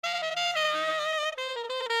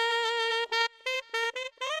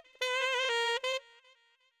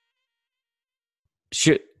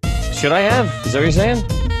Should I have? Is that what you're saying?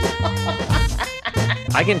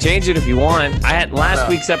 I can change it if you want. I had last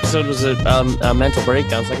week's episode was a mental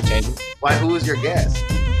breakdown, so I can change it. Why? Who was your guest?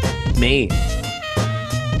 Me.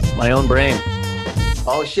 My own brain.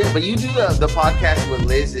 Oh shit! But you do the podcast with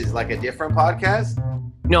Liz is like a different podcast?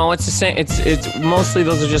 No, it's the same. It's mostly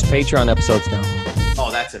those are just Patreon episodes now.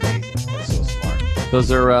 Oh, that's amazing. That's so smart. Those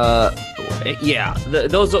are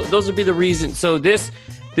those would be the reason. So this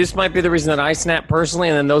might be the reason that I snap personally,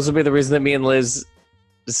 and then those will be the reason that me and Liz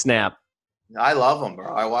snap. I love them,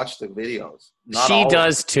 bro. I watch the videos. She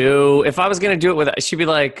does too. If I was gonna do it with her, she'd be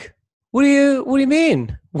like, What do you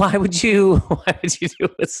mean? Why would you do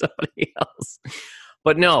it with somebody else?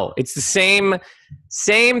 But no, it's the same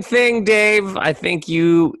thing, Dave. I think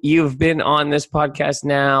you've been on this podcast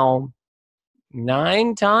now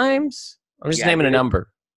 9 times. I'm just naming a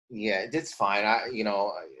number. Yeah, it's fine.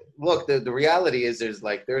 Look, the reality is there's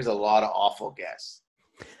a lot of awful guests.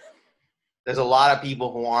 There's a lot of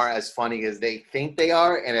people who aren't as funny as they think they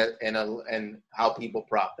are, and how people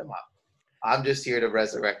prop them up. I'm just here to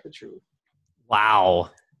resurrect the truth. Wow.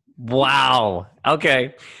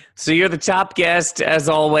 Okay. So you're the top guest as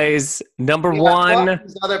always. Number one.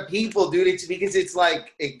 There's other people, dude. It's because it's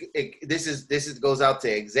like this goes out to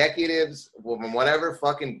executives from whatever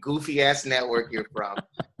fucking goofy ass network you're from.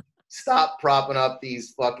 Stop propping up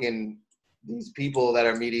these people that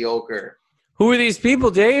are mediocre. Who are these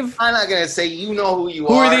people, Dave? I'm not gonna say you know who you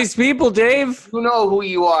are. Who are these people, Dave? You know who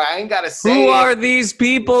you are. I ain't gotta say. Who are these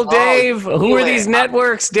people, Dave? Who are these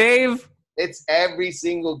networks, Dave? It's every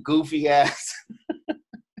single goofy ass.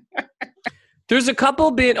 There's a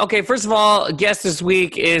couple okay, first of all, guest this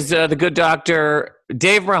week is the good doctor,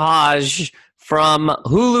 Dave Merhaj from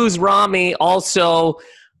Hulu's Rami. Also,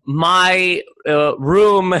 my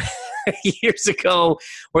room years ago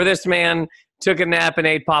where this man took a nap and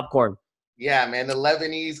ate popcorn. Yeah, man, the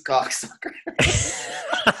Lebanese cocksucker.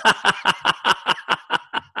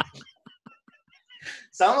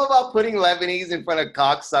 Something about putting Lebanese in front of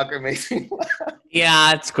cocksucker makes me laugh.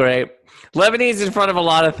 Yeah, it's great. Lebanese in front of a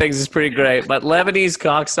lot of things is pretty great, but Lebanese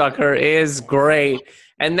cocksucker is great.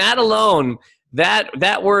 And that alone,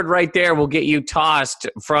 that word right there will get you tossed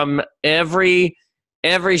from every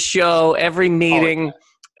show, every meeting,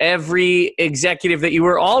 every executive that you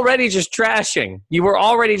were already just trashing. You were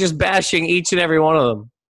already just bashing each and every one of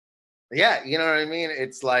them. Yeah, you know what I mean?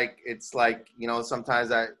 It's like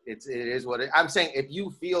sometimes it is what I'm saying. If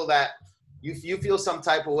you feel that you feel some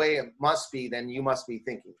type of way, it must be, then you must be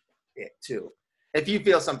thinking it too. If you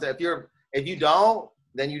feel something, if you don't,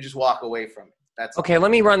 then you just walk away from it. That's okay.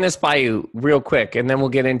 Let me run this by you real quick, and then we'll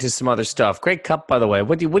get into some other stuff. Great cup, by the way.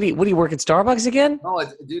 What do you work at Starbucks again? No, I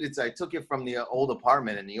took it from the old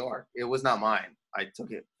apartment in New York. It was not mine. I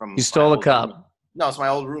took it from. You stole a cup. Roommate. No, it's my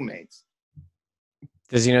old roommate's.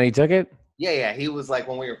 Does he know you took it? Yeah. He was like,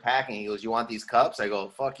 when we were packing, he goes, "You want these cups?" I go,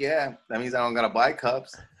 "Fuck yeah." That means I don't gotta buy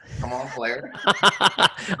cups. Come on, player.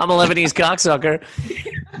 I'm a Lebanese cocksucker.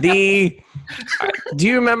 Do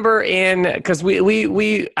you remember because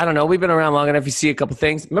we I don't know, we've been around long enough, you see a couple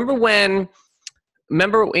things. Remember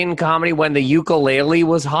in comedy when the ukulele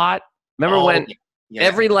was hot? Remember when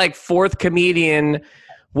every fourth comedian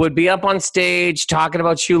would be up on stage talking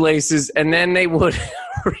about shoelaces, and then they would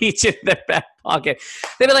reach in their back pocket.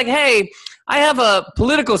 They'd be like, "Hey, I have a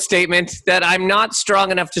political statement that I'm not strong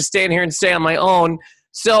enough to stand here and say on my own.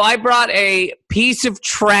 So I brought a piece of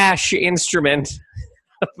trash instrument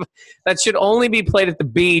that should only be played at the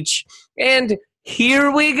beach, and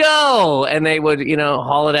here we go." And they would,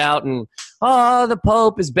 haul it out and, "Oh, the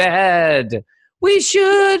Pope is bad. We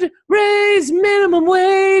should raise minimum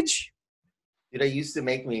wage." Dude, it used to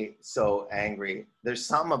make me so angry.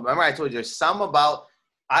 Remember I told you, there's some about,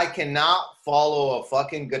 I cannot follow a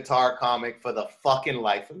fucking guitar comic for the fucking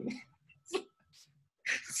life of me.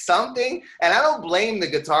 Something, and I don't blame the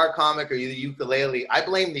guitar comic or the ukulele. I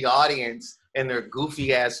blame the audience and their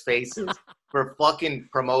goofy ass faces for fucking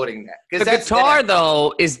promoting that. The guitar,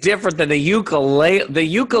 though, is different than the ukulele. The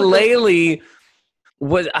ukulele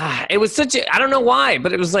was, it was such a, I don't know why,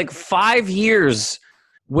 but it was like 5 years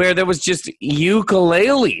where there was just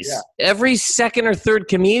ukuleles. Yeah. Every second or third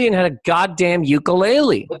comedian had a goddamn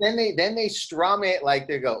ukulele. But then they strum it like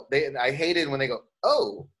I hated when they go,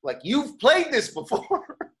 "Oh, like you've played this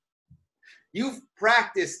before." You've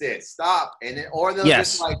practiced this. Stop. And then, or they'll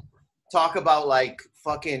just talk about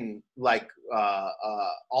fucking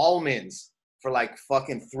almonds for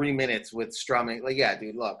fucking 3 minutes with strumming. Yeah,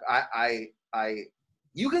 dude, look,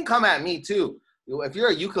 you can come at me too. If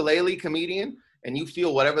you're a ukulele comedian and you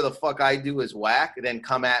feel whatever the fuck I do is whack, then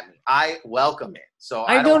come at me. I welcome it. So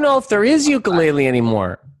I don't know if there is ukulele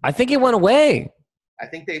anymore. I think it went away. I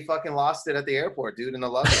think they fucking lost it at the airport, dude, in the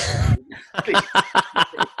luggage.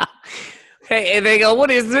 Hey, and they go,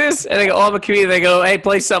 what is this? And they go, oh, I'm a comedian. They go, hey,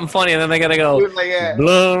 play something funny. And then they got to go, dude, like, yeah.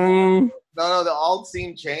 Bloom. No, the alt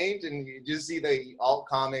scene changed, and you just see the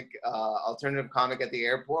alternative comic at the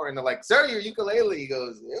airport, and they're like, sir, your ukulele. He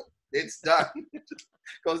goes, yep, it's done.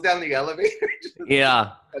 Goes down the elevator.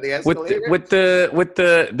 Yeah. The escalator. With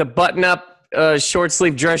the button-up short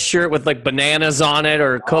sleeve dress shirt with like bananas on it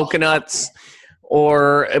or coconuts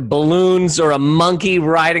or balloons or a monkey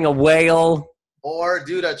riding a whale. Or,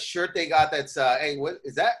 dude, a shirt they got that's, hey, what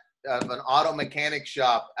is that? An auto mechanic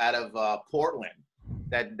shop out of Portland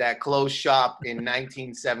that closed shop in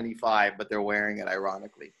 1975, but they're wearing it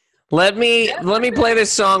ironically. Let me play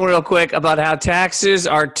this song real quick about how taxes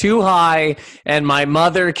are too high and my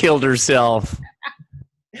mother killed herself.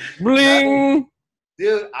 Bling.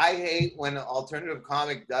 Dude, I hate when an alternative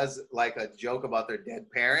comic does like a joke about their dead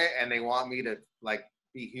parent and they want me to like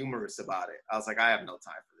be humorous about it. I was like, I have no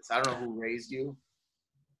time for this. I don't know who raised you.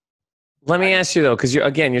 Let me ask you though, because you're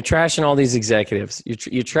trashing all these executives.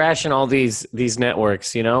 You're trashing all these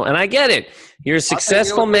networks, you know, and I get it. You're a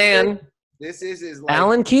successful man. This is like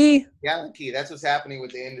Alan Key. Alan Key. That's what's happening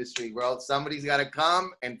with the industry, bro. Somebody's got to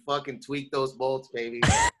come and fucking tweak those bolts, baby.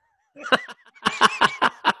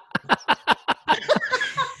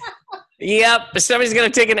 Yep, somebody's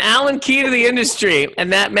going to take an Alan Key to the industry,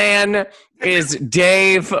 and that man is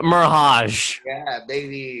Dave Merheje. Yeah,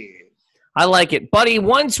 baby. I like it. Buddy,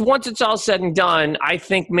 once it's all said and done, I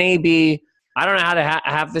think maybe, I don't know how to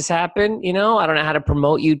have this happen, you know? I don't know how to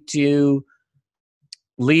promote you to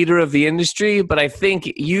leader of the industry, but I think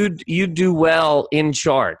you do well in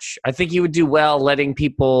charge. I think you would do well letting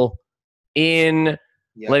people in,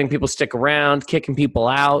 letting people stick around, kicking people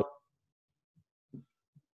out.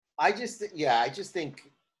 I just think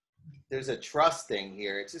there's a trust thing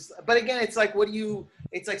here. It's just, but again, it's like,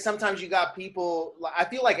 it's like sometimes you got people, I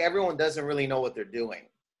feel like everyone doesn't really know what they're doing.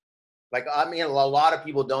 Like, I mean, a lot of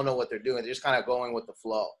people don't know what they're doing. They're just kind of going with the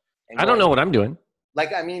flow. I don't know what I'm doing.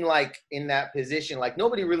 Like, I mean, like in that position, like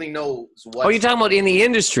nobody really knows what. Oh, you're talking about in the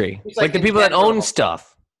industry, like the people that own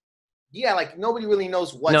stuff. Yeah, like nobody really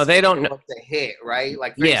knows what. No, they don't know. What to hit, right?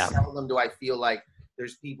 Like, very seldom do I feel like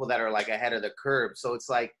there's people that are like ahead of the curve. So it's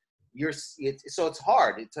like it's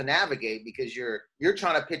hard to navigate because you're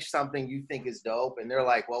trying to pitch something you think is dope, and they're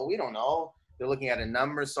like, well, we don't know. They're looking at a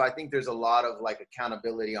number, so I think there's a lot of like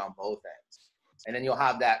accountability on both ends. And then you'll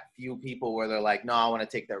have that few people where they're like, no, I want to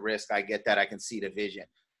take that risk. I get that. I can see the vision.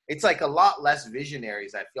 It's like a lot less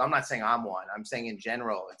visionaries, I feel. I'm not saying I'm one. I'm saying in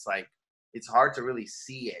general, it's like, it's hard to really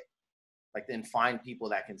see it. Like then find people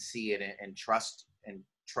that can see it and trust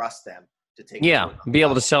them to take it. Be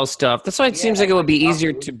able to sell stuff. That's why it seems like it would be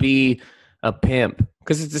easier to be a pimp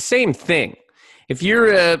because it's the same thing. If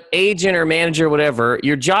you're a agent or manager or whatever,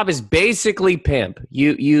 your job is basically pimp.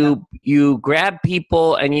 You grab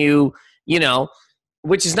people and you know,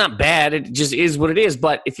 which is not bad. It just is what it is.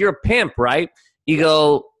 But if you're a pimp, right, you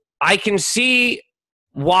go, I can see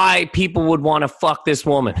why people would want to fuck this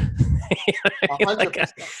woman. Like,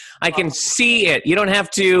 I can see it. You don't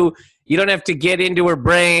have to get into her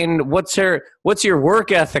brain. What's your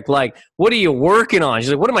work ethic like? What are you working on?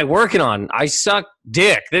 She's like, what am I working on? I suck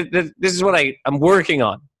dick. This is what I'm working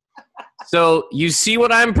on. So you see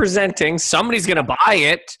what I'm presenting. Somebody's going to buy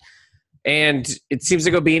it. And it seems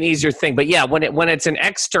like it would be an easier thing. But yeah, when it's an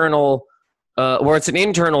external or it's an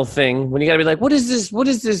internal thing, when you got to be like, what is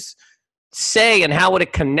this say and how would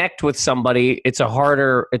it connect with somebody? It's a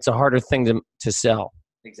harder thing to sell.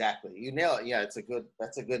 Exactly. You nail it. Yeah, that's a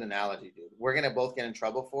good analogy, dude. We're going to both get in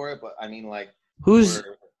trouble for it, but I mean, like,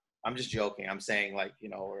 I'm just joking. I'm saying, like,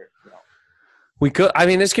 we could, I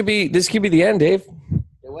mean, this could be the end, Dave.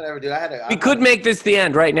 Whatever, dude. We could make this the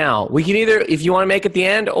end right now. We can either, if you want to make it the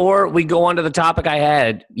end, or we go on to the topic I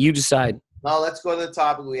had. You decide. No, let's go to the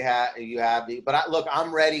topic you have. But look,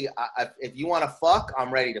 I'm ready. If you want to fuck,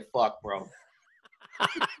 I'm ready to fuck, bro.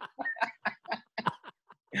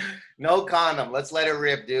 No condom. Let's let it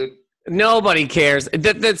rip, dude. Nobody cares.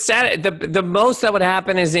 The most that would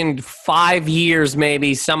happen is in 5 years,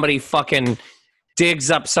 maybe somebody fucking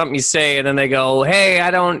digs up something you say, and then they go, hey,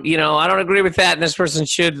 I don't agree with that, and this person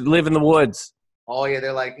should live in the woods. Oh, yeah,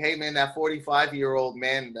 they're like, hey, man, that 45-year-old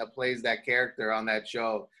man that plays that character on that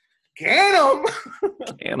show, can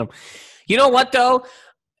him. You know what, though?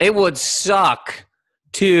 It would suck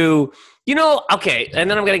to, okay, and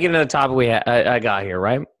then I'm going to get into the topic I got here,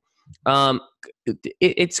 right?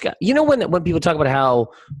 It's got, when people talk about how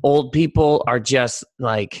old people are just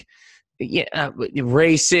like,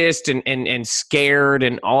 racist and scared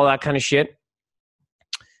and all that kind of shit.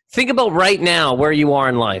 Think about right now where you are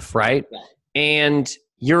in life, right? and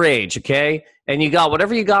your age, okay? And you got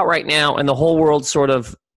whatever you got right now, and the whole world sort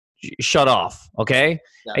of shut off, okay?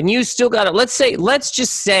 Yeah. And you still got it. Let's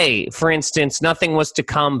just say, for instance, nothing was to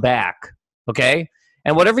come back, okay?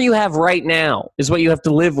 And whatever you have right now is what you have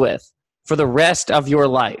to live with for the rest of your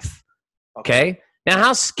life, okay? Now,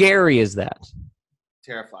 how scary is that?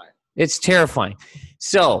 Terrifying. It's terrifying.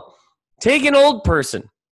 So, take an old person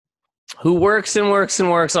who works and works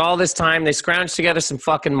and works all this time. They scrounge together some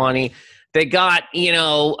fucking money. They got,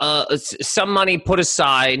 some money put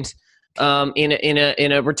aside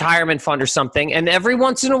in a retirement fund or something. And every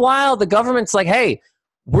once in a while, the government's like, hey,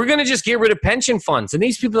 we're going to just get rid of pension funds. And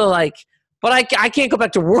these people are like, but I can't go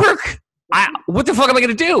back to work. What the fuck am I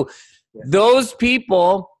going to do? Yeah. Those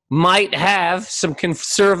people might have some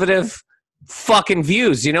conservative fucking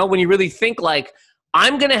views, when you really think like,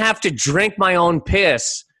 I'm going to have to drink my own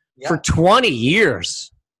piss for 20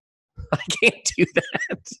 years. I can't do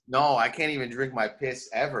that. No, I can't even drink my piss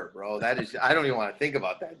ever, bro. I don't even want to think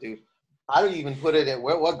about that, dude. I don't even put it in.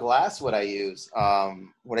 What glass would I use?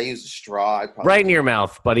 Would I use a straw? Right in your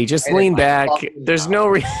mouth, buddy. Just lean back. There's no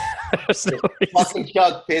reason. Fucking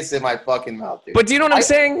chug piss in my fucking mouth, dude. But do you know what I'm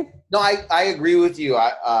saying? No, I agree with you.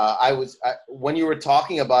 When you were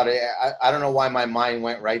talking about it, I don't know why my mind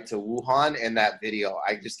went right to Wuhan and that video.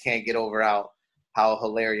 I just can't get over how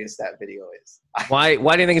hilarious that video is. Why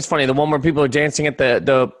do you think it's funny? The one where people are dancing at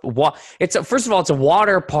first of all, it's a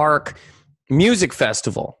water park music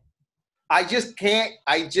festival. I just can't.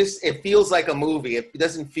 It feels like a movie. It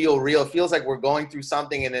doesn't feel real. It feels like we're going through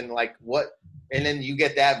something, and then like what? And then you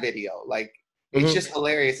get that video. Like it's just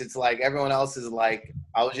hilarious. It's like everyone else is like.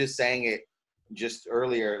 I was just saying it just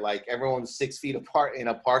earlier. Like everyone's 6 feet apart in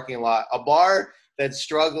a parking lot. A bar that's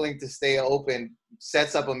struggling to stay open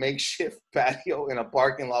sets up a makeshift patio in a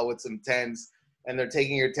parking lot with some tents, and they're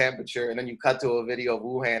taking your temperature. And then you cut to a video of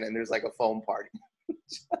Wuhan, and there's like a foam party.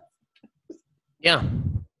 Yeah.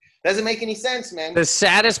 Doesn't make any sense, man. The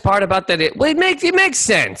saddest part about that, it makes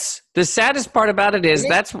sense. The saddest part about it is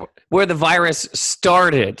that's where the virus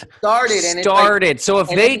started. So if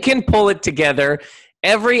they can pull it together,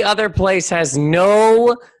 every other place has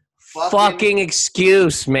no fucking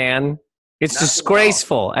excuse, man. It's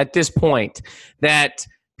disgraceful at this point that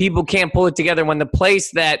people can't pull it together when the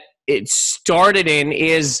place that it started in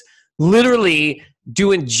is literally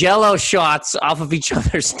doing Jello shots off of each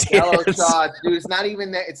other's tits. Jello shots, dude. It's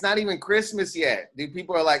not even Christmas yet, dude.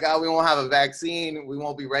 People are like, "Oh, we won't have a vaccine. We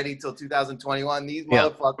won't be ready till 2021." These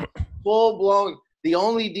motherfuckers, full blown. The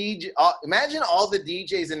only DJ. Imagine all the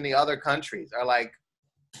DJs in the other countries are like,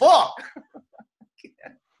 "Fuck."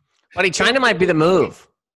 Buddy, China might be the move.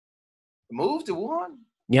 The move to Wuhan?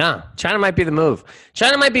 Yeah, China might be the move.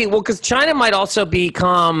 China might be because China might also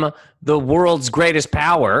become the world's greatest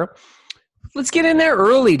power. Let's get in there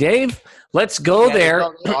early, Dave. Let's go there.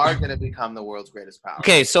 They are going to become the world's greatest power.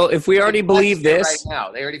 Okay, so if we already believe this. Right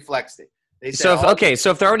now, they already flexed it. They said,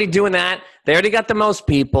 so if they're already doing that, they already got the most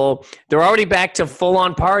people. They're already back to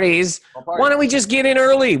full-on parties. Why don't we just get in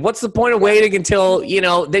early? What's the point of waiting until,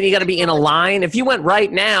 then you got to be in a line? If you went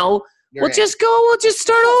right now, just go. We'll just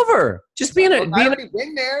start over. Just be in it. I've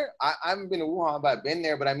been there. I haven't been to Wuhan, but I've been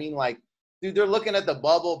there. But I mean, like, dude, they're looking at the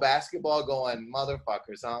bubble basketball going,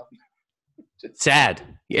 motherfuckers, huh? Sad.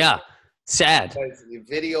 Yeah. Sad. The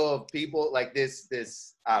video of people like this,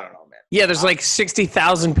 I don't know, man. Yeah, there's like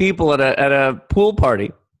 60,000 people at a pool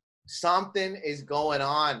party. Something is going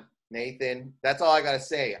on, Nathan. That's all I got to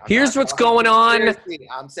say. Here's what's going on.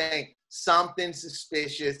 I'm saying something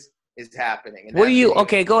suspicious is happening.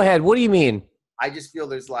 Okay, go ahead. What do you mean? I just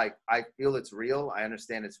feel I feel it's real. I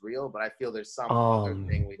understand it's real, but I feel there's some other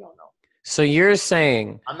thing we don't know. So you're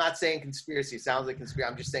saying... I'm not saying conspiracy. It sounds like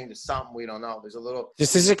conspiracy. I'm just saying there's something we don't know. There's a little...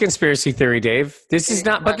 This is a conspiracy theory, Dave. This is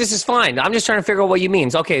not... But this is fine. I'm just trying to figure out what you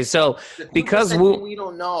mean. Okay, so because... we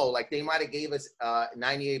don't know. Like, they might have gave us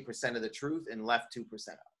 98% of the truth and left 2%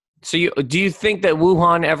 out. So do you think that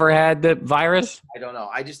Wuhan ever had the virus? I don't know.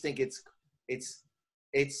 I just think it's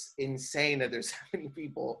insane that there's so many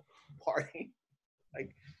people partying.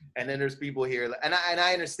 Like... And then there's people here, and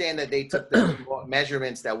I understand that they took the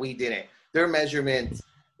measurements that we didn't. Their measurements.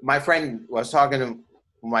 My friend was talking to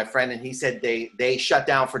my friend, and he said they shut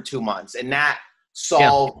down for 2 months, and that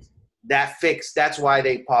solved that fixed. That's why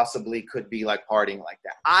they possibly could be like partying like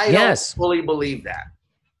that. I don't fully believe that,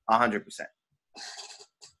 100%.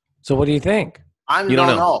 So what do you think? I don't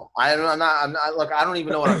know. I'm not. Look, I don't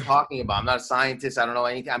even know what I'm talking about. I'm not a scientist. I don't know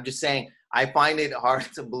anything. I'm just saying I find it hard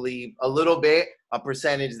to believe a little bit. A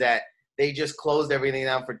percentage that they just closed everything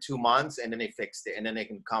down for 2 months and then they fixed it and then they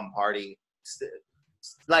can come party.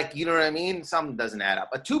 Like, you know what I mean? Something doesn't add up.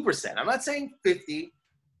 A 2%. I'm not saying 50.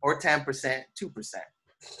 or 10%, 2%. You know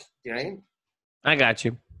what I mean? I got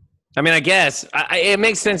you. I mean, I guess it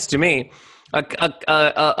makes sense to me.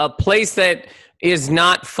 A place that is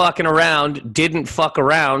not fucking around didn't fuck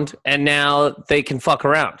around, and now they can fuck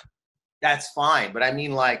around. That's fine, but I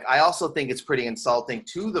mean, like, I also think it's pretty insulting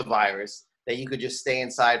to the virus that you could just stay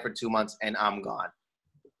inside for 2 months and I'm gone.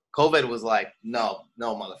 COVID was like, no,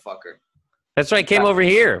 motherfucker. That's right. Came over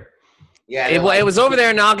here. Yeah, it was over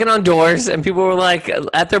there knocking on doors, and people were like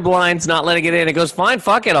at their blinds, not letting it in. It goes, fine,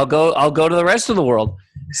 fuck it. I'll go to the rest of the world.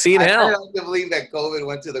 See it in hell. I don't believe that COVID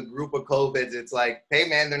went to the group of COVIDs. It's like, hey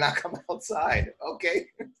man, they're not coming outside. Okay,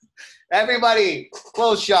 everybody,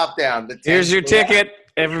 close shop down. Here's your ticket.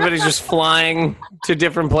 Everybody's just flying to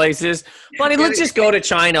different places. Buddy, let's just go to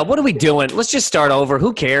China. What are we doing? Let's just start over.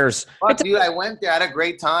 Who cares? Fuck, dude, I went there. I had a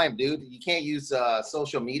great time, dude. You can't use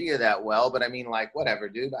social media that well, but I mean, like, whatever,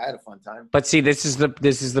 dude. I had a fun time. But see, this is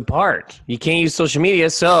the part. You can't use social media,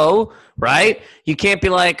 so, right? You can't be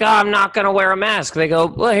like, oh, I'm not going to wear a mask. They go,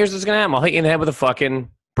 well, here's what's going to happen. I'll hit you in the head with a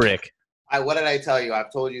fucking brick. What did I tell you?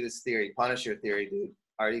 I've told you this theory. Punisher theory, dude.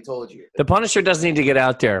 I already told you. The Punisher doesn't need to get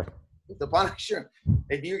out there. The Punisher,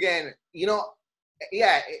 if you're getting,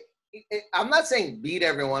 I'm not saying beat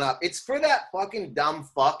everyone up. It's for that fucking dumb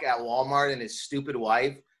fuck at Walmart and his stupid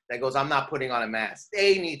wife that goes, I'm not putting on a mask.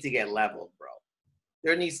 They need to get leveled, bro.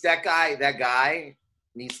 That guy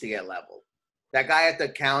needs to get leveled. That guy at the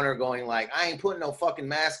counter going like, I ain't putting no fucking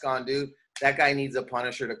mask on, dude. That guy needs a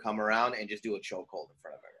Punisher to come around and just do a chokehold in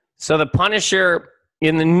front of her. So the Punisher,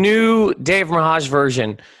 in the new Dave Mirage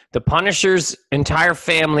version, the Punisher's entire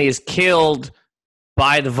family is killed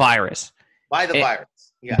by the virus. By the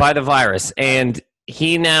virus. And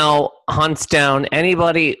he now hunts down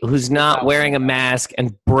anybody who's not wearing a mask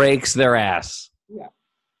and breaks their ass. Yeah.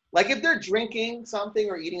 Like if they're drinking something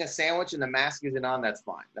or eating a sandwich and the mask isn't on, that's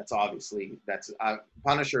fine.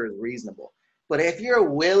 Punisher is reasonable. But if you're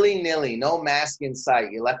willy-nilly, no mask in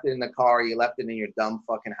sight, you left it in the car, you left it in your dumb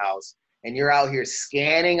fucking house, and you're out here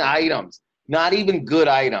scanning items, not even good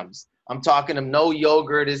items. I'm talking to no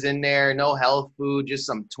yogurt is in there, no health food, just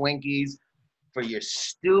some Twinkies for your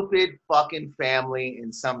stupid fucking family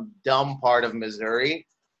in some dumb part of Missouri.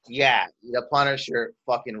 Yeah, the Punisher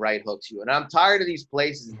fucking right hooks you. And I'm tired of these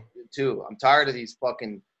places too. I'm tired of these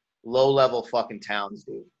fucking low-level fucking towns,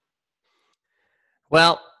 dude.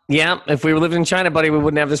 Well, yeah, if we were living in China, buddy, we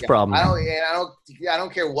wouldn't have this problem. I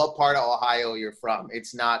don't care what part of Ohio you're from.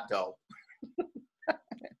 It's not dope.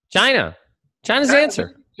 China's the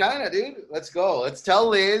answer. China, dude. Let's go. Let's tell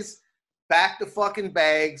Liz, pack the fucking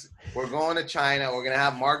bags. We're going to China. We're going to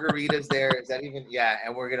have margaritas there. Is that even? Yeah,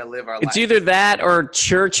 and we're going to live our life. It's either that or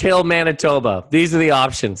Churchill, Manitoba. These are the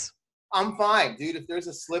options. I'm fine, dude. If there's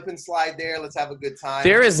a slip and slide there, let's have a good time.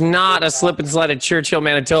 There is not a slip and slide at Churchill,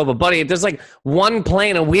 Manitoba. Buddy, if there's like one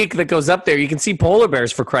plane a week that goes up there, you can see polar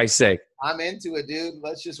bears, for Christ's sake. I'm into it, dude.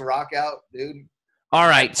 Let's just rock out, dude. All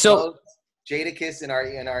right, so Jadakiss in our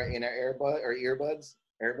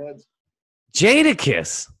earbuds.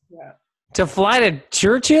 Jadakiss? Yeah. To fly to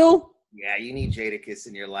Churchill? Yeah, you need Jadakiss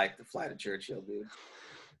in your life to fly to Churchill, dude.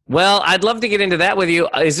 Well, I'd love to get into that with you.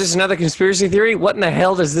 Is this another conspiracy theory? What in the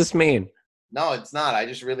hell does this mean? No, it's not. I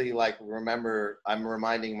just really I'm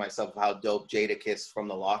reminding myself of how dope Jadakiss from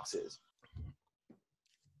the Lox is.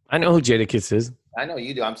 I know who Jadakiss is. I know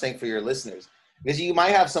you do. I'm saying for your listeners. Because you might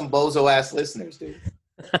have some bozo-ass listeners, dude.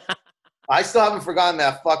 I still haven't forgotten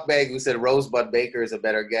that fuckbag who said Rosebud Baker is a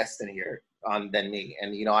better guest than me.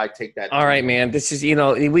 And, I take that. All right, man. This is,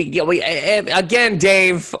 we again,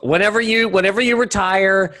 Dave, whenever you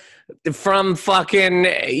retire from fucking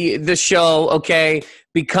the show, okay,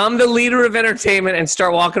 become the leader of entertainment and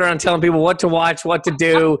start walking around telling people what to watch, what to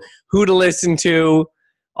do, who to listen to,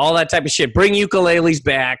 all that type of shit. Bring ukuleles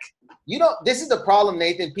back. This is the problem,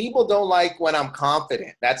 Nathan. People don't like when I'm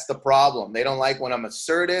confident. That's the problem. They don't like when I'm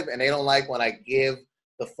assertive, and they don't like when I give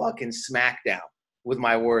the fucking smackdown with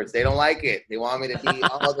my words. They don't like it. They want me to be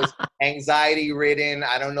all this anxiety-ridden,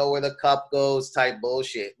 I don't know where the cup goes type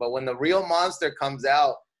bullshit. But when the real monster comes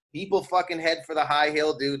out, people fucking head for the high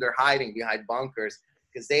hill, dude. They're hiding behind bunkers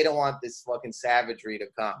because they don't want this fucking savagery to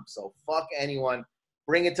come. So fuck anyone.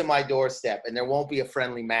 Bring it to my doorstep, and there won't be a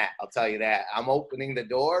friendly Matt. I'll tell you that. I'm opening the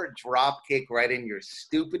door, drop kick right in your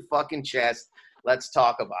stupid fucking chest. Let's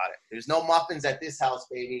talk about it. There's no muffins at this house,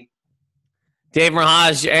 baby. Dave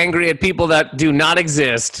Mirage, angry at people that do not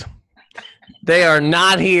exist. They are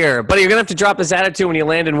not here. But you're going to have to drop this attitude when you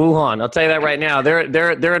land in Wuhan. I'll tell you that right now.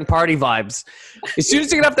 They're in party vibes. As soon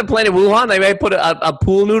as you get off the plane in Wuhan, they may put a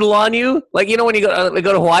pool noodle on you. Like, when you go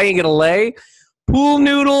to Hawaii and get a lei? Pool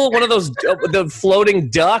noodle, one of those the floating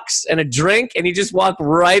ducks, and a drink, and you just walk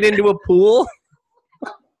right into a pool.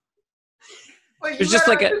 But There's just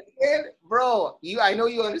like bro, I know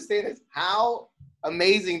you understand this. How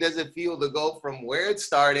amazing does it feel to go from where it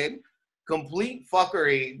started, complete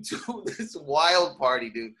fuckery, to this wild party,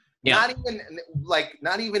 dude? Yeah.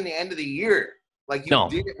 Not even the end of the year. Like you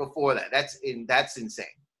did it before that. That's insane.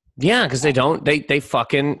 Yeah, because they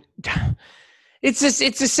fucking. It's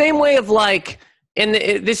the same way of like, and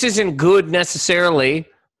this isn't good necessarily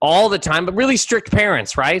all the time, but really strict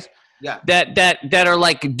parents, right? Yeah. That are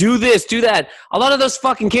like, do this, do that. A lot of those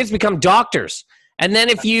fucking kids become doctors. And then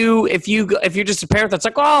if you're just a parent that's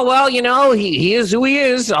like, oh, well, you know, he is who he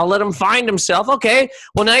is. I'll let him find himself. Okay.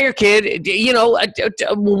 Well, now your kid, you know,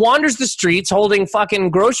 wanders the streets holding fucking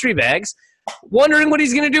grocery bags, wondering what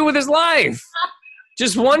he's going to do with his life.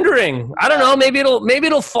 Just wondering. I don't know. Maybe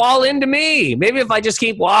it'll fall into me. Maybe if I just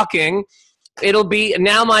keep walking, it'll be,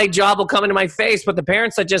 now my job will come into my face. But the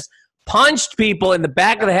parents that just punched people in the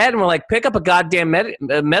back of the head and were like, pick up a goddamn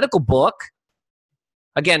medical book.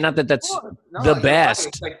 Again, not that that's the best.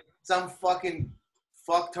 It's like some fucking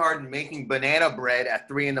fucktard making banana bread at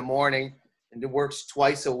 3 a.m. and it works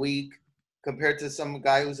twice a week compared to some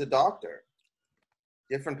guy who's a doctor.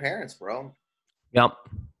 Different parents, bro. Yep.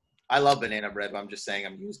 I love banana bread, but I'm just saying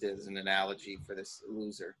I'm used it as an analogy for this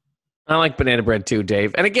loser. I like banana bread too,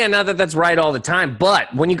 Dave. And again, not that that's right all the time,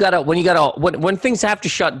 but when things have to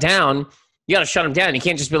shut down, you got to shut them down. You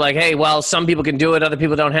can't just be like, hey, well, some people can do it, other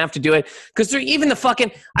people don't have to do it. Because they're even the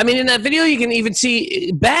fucking, I mean, in that video, you can even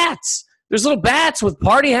see bats. There's little bats with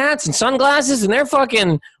party hats and sunglasses, and they're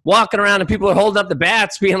fucking walking around, and people are holding up the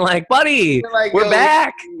bats being like, buddy, we're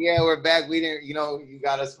back. Yeah, we're back. We didn't, you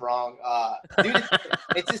got us wrong. Dude,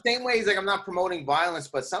 it's the same way. He's like, I'm not promoting violence,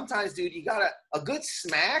 but sometimes, dude, you got a good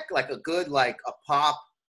smack, like a good, like a pop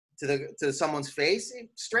to someone's face, it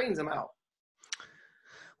straightens them out.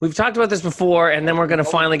 We've talked about this before, and then we're going to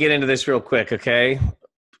finally get into this real quick, okay?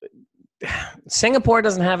 Singapore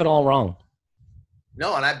doesn't have it all wrong.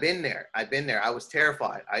 No, and I've been there. I was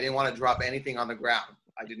terrified. I didn't want to drop anything on the ground.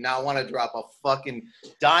 I did not want to drop a fucking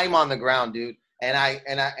dime on the ground, dude. And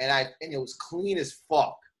it was clean as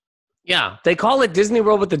fuck. Yeah, they call it Disney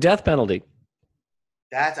World with the death penalty.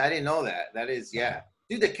 I didn't know that. That is, yeah.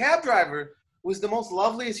 Dude, the cab driver was the most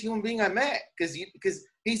loveliest human being I met because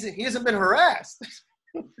he hasn't been harassed.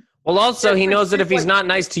 Well, also, he knows that if he's not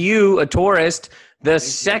nice to you, a tourist, the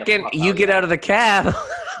second you get out of the cab,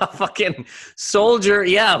 a fucking soldier,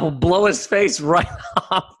 will blow his face right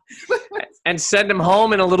off and send him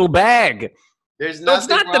home in a little bag. It's not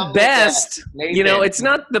the best. It's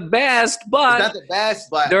not the best,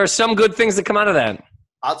 but there are some good things that come out of that.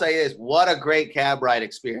 I'll tell you this. What a great cab ride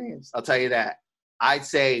experience. I'll tell you that. I'd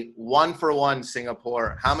say 1 for 1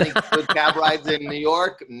 Singapore. How many good cab rides in New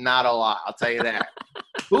York? Not a lot. I'll tell you that.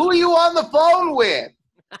 Who are you on the phone with?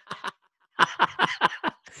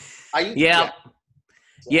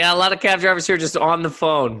 Yeah, a lot of cab drivers here just on the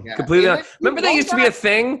phone. Yeah. Completely. Remember there used to be a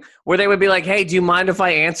thing where they would be like, hey, do you mind if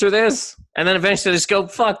I answer this? And then eventually they just go,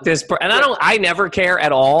 fuck this. And I never care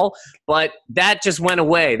at all, but that just went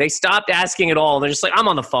away. They stopped asking at all. They're just like, I'm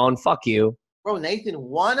on the phone. Fuck you. Bro, Nathan,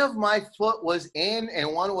 one of my foot was in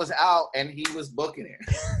and one was out, and he was booking it.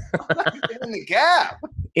 In the cab.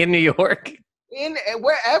 In New York?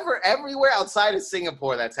 Everywhere outside of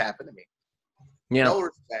Singapore that's happened to me. Yeah. No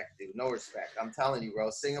respect, dude. No respect. I'm telling you,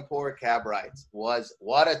 bro. Singapore cab rides was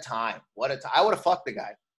what a time. What a time. I would have fucked the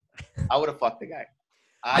guy.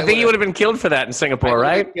 I think you would have been killed for that in Singapore,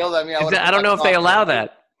 right? Killed. I don't know if they allow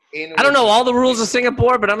that. I don't know all the rules of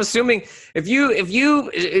Singapore, but I'm assuming if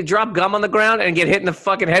you drop gum on the ground and get hit in the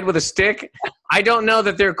fucking head with a stick, I don't know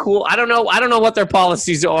that they're cool. I don't know what their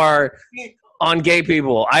policies are on gay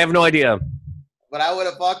people. I have no idea. But I would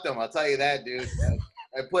have fucked him. I'll tell you that, dude.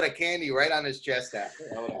 I put a candy right on his chest after.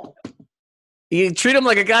 You treat him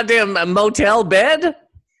like a goddamn motel bed?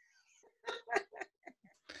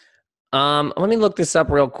 Let me look this up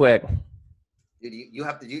real quick. Dude, you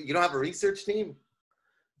don't have a research team?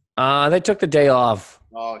 They took the day off.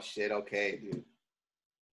 Oh shit! Okay, dude.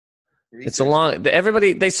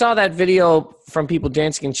 Everybody. They saw that video from people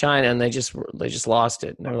dancing in China, and they just lost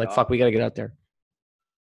it. And they were like, "Fuck, we got to get out there."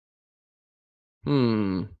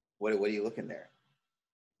 What are you looking there?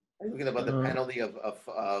 Are you looking about the penalty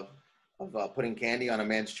of putting candy on a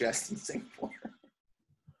man's chest in Singapore?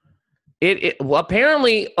 Well,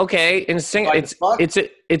 apparently, okay, in Singapore,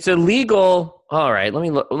 it's illegal. All right, let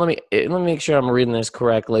me make sure I'm reading this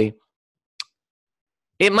correctly.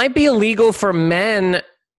 It might be illegal for men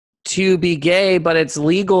to be gay, but it's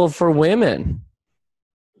legal for women.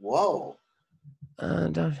 Whoa.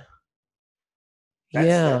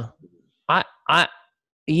 Yeah.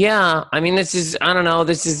 I mean, this is, I don't know.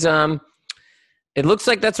 This is, it looks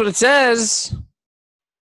like that's what it says.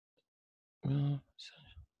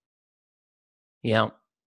 Yeah.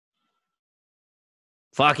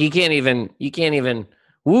 Fuck, you can't even.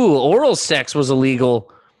 Ooh, oral sex was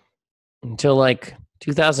illegal until like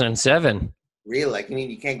 2007. Really? Like, you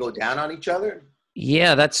mean you can't go down on each other?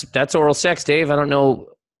 Yeah, that's oral sex, Dave. I don't know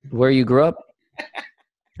where you grew up.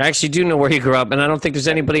 I actually do know where you grew up, and I don't think there's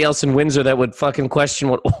anybody else in Windsor that would fucking question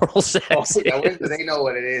what oral sex is. Windsor, they know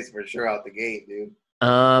what it is for sure out the gate, dude.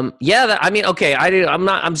 Yeah, I mean, okay,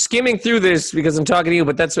 I'm skimming through this because I'm talking to you,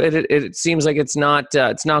 but that's it seems like it's not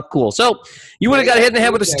cool. So you would have got hit in the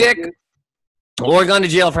head with a stick or gone to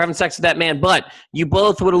jail for having sex with that man, but you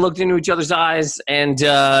both would have looked into each other's eyes, and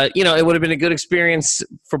it would have been a good experience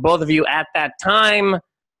for both of you at that time.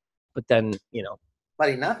 But then,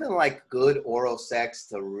 buddy, nothing like good oral sex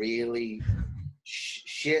to really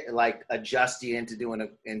shit like adjust you into doing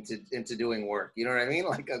into doing work. You know what I mean?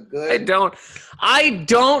 Like a good. I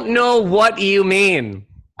don't know what you mean.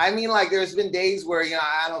 I mean, like there's been days where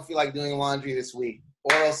I don't feel like doing laundry this week.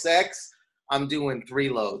 Oral sex, I'm doing 3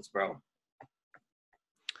 loads, bro.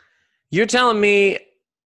 You're telling me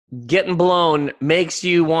getting blown makes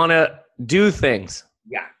you want to do things?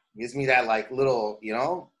 Yeah, gives me that like little,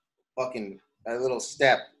 fucking a little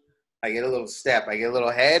step. I get a little step. I get a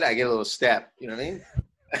little head. I get a little step. You know what I mean?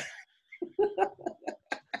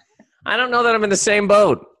 I don't know that I'm in the same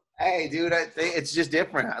boat. Hey, dude, I think it's just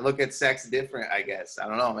different. I look at sex different, I guess. I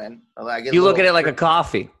don't know, man. You look at it like a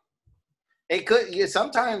coffee. It could. Yeah,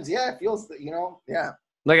 sometimes, yeah, it feels, yeah.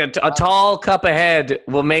 Like a tall cup of head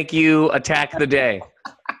will make you attack the day.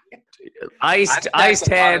 Iced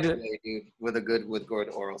head. Today, dude, with good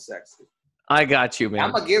oral sex. I got you, man.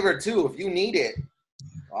 I'm a giver, too. If you need it,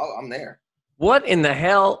 I'm there. What in the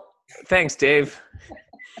hell? Thanks, Dave.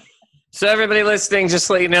 So everybody listening, just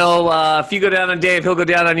to let you know, if you go down on Dave, he'll go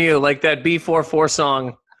down on you, like that B44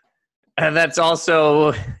 song. And that's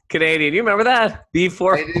also Canadian. You remember that?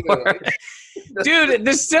 B44. Dude,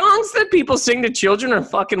 the songs that people sing to children are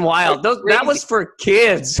fucking wild. That was for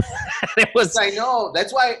kids. It was. I know.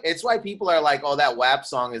 It's why people are like, oh, that WAP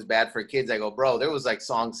song is bad for kids. I go, bro, there was like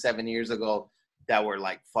songs 7 years ago that were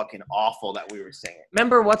like fucking awful that we were singing.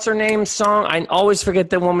 Remember what's her name song? I always forget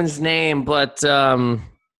the woman's name, but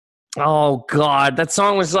oh god, that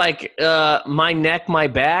song was like My Neck, My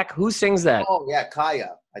Back. Who sings that? Oh yeah,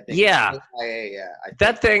 Kaya, I think. Yeah. Yeah.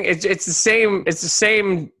 That thing, it's the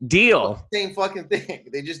same deal. Same fucking thing.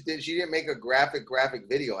 She didn't make a graphic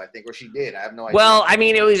video, I think, or she did. I have no idea. Well, I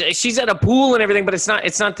mean, she's at a pool and everything, but it's not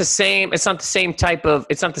the same. It's not the same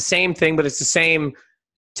thing, but it's the same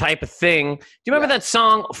type of thing. Do you remember that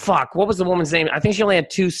song? Fuck, what was the woman's name? I think she only had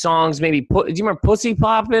 2 songs, maybe. Do you remember Pussy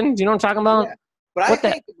Poppin'? Do you know what I'm talking about? Yeah. But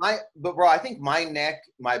I think My Neck,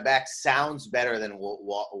 My Back sounds better than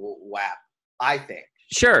WAP. I think.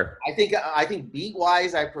 Sure. I think beat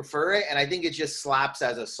wise, I prefer it, and I think it just slaps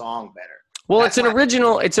as a song better. Well, it's an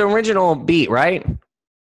original beat, right?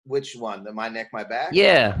 Which one? The My Neck, My Back?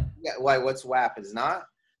 Yeah. Yeah. Why? What's WAP? Is not.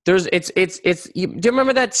 Do you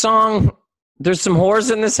remember that song? There's some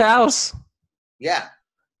whores in this house. Yeah.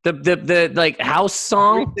 The like house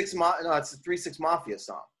song. It's the 3 6 Mafia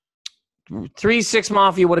song. 3 6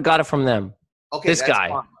 Mafia would have got it from them. Okay, this guy.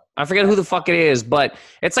 Fun. I forget who the fuck it is, but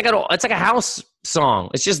it's like a house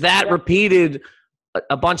song. It's just that repeated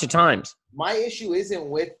a bunch of times. My issue isn't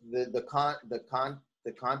with the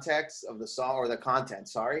context of the song or the content.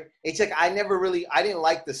 Sorry, it's like I didn't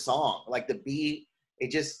like the song, like the beat.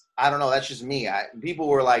 It just, I don't know. That's just me. People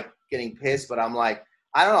were like getting pissed, but I'm like,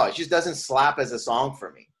 I don't know. It just doesn't slap as a song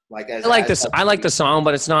for me. Like I like the song,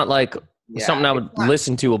 but it's not like something I would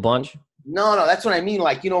listen to a bunch. No, that's what I mean.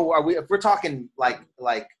 Like, if we're talking like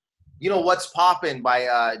What's Poppin'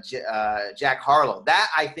 by Jack Harlow, that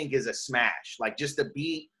I think is a smash. Like just the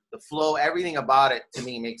beat, the flow, everything about it to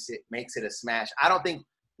me makes it a smash. I don't think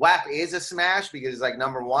WAP is a smash because it's like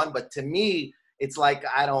number 1, but to me, it's like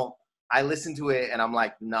I listen to it and I'm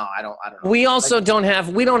like, no, I don't know. We also don't have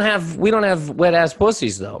wet ass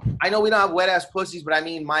pussies though. I know we don't have wet ass pussies, but I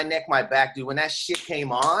mean My Neck, My Back, dude. When that shit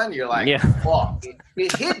came on, you're like, fuck,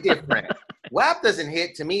 it hit different. WAP doesn't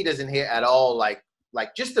hit at all. Like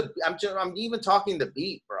just I'm even talking the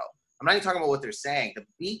beat, bro. I'm not even talking about what they're saying. The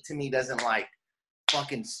beat to me doesn't like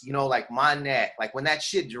fucking, like My Neck. Like when that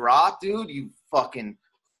shit dropped, dude, you fucking,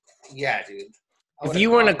 yeah, dude. If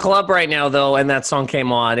you were in a club right now, though, and that song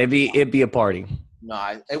came on, it'd be a party.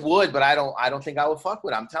 No, it would, but I don't think I would fuck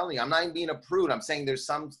with it. I'm telling you, I'm not even being a prude. I'm saying there's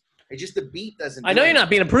some. It's just the beat doesn't. I know you're not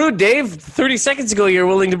being a prude, Dave. 30 seconds ago, you were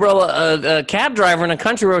willing to roll a cab driver in a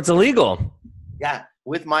country where it's illegal. Yeah,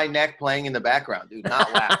 with my neck playing in the background, dude.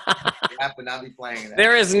 Not WAP. WAP would not be playing that.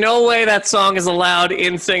 There is no way that song is allowed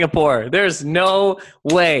in Singapore. There's no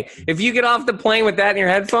way. If you get off the plane with that in your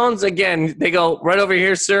headphones, again, they go right over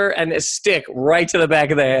here, sir, and a stick right to the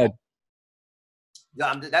back of the head.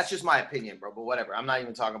 Yeah, that's just my opinion, bro. But whatever. I'm not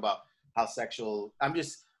even talking about how sexual. I'm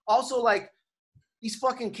just also like, these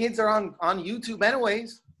fucking kids are on YouTube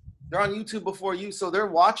anyways. They're on YouTube before you, so they're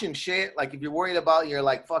watching shit. Like, if you're worried about your,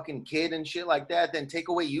 like, fucking kid and shit like that, then take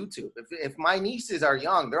away YouTube. If my nieces are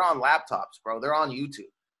young, they're on laptops, bro. They're on YouTube.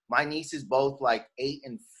 My nieces, both, like, 8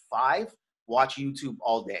 and 5, watch YouTube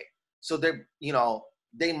all day. So they're, you know,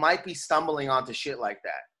 they might be stumbling onto shit like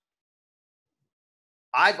that.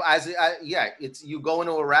 It's you go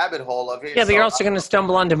into a rabbit hole of it. Yeah, but you're also going to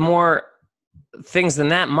stumble onto more things than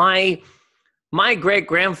that. My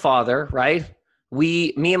great-grandfather, right?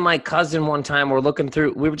 Me and my cousin one time were looking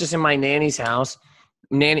through, we were just in my nanny's house,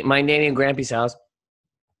 my nanny and grampy's house,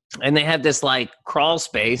 and they had this like crawl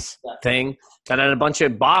space thing that had a bunch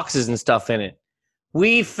of boxes and stuff in it.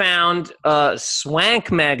 We found a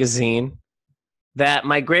Swank magazine that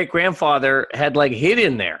my great-grandfather had like hid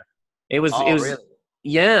in there. It was really?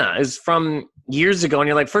 Yeah, it was from years ago. And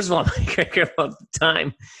you're like, first of all, my great-grandfather at the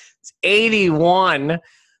time, it's 81.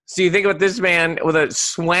 So you think about this man with a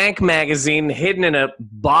Swank magazine hidden in a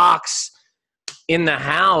box in the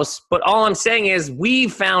house. But all I'm saying is we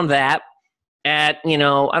found that at, you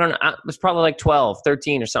know, I don't know, it was probably like 12,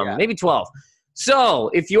 13 or something, maybe 12. So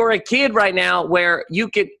if you're a kid right now where you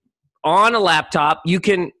could, on a laptop, you're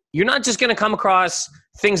not just going to come across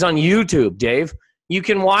things on YouTube, Dave. You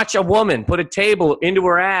can watch a woman put a table into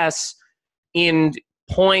her ass in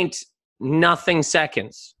nothing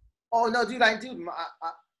seconds. Oh, no, dude,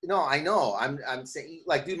 no, I know. I'm saying,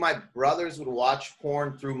 like, dude, my brothers would watch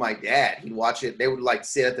porn through my dad. He'd watch it. They would, like,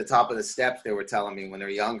 sit at the top of the steps, they were telling me, when they're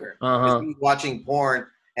younger. He was watching porn,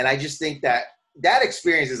 and I just think that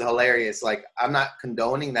experience is hilarious. Like, I'm not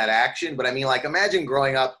condoning that action, but I mean, like, imagine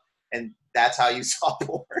growing up and that's how you saw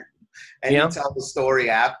porn. And you tell the story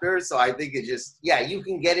after. So I think it just, you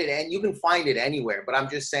can get it and you can find it anywhere. But I'm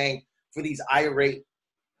just saying, for these irate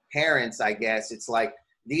parents, I guess, it's like,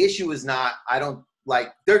 the issue is not,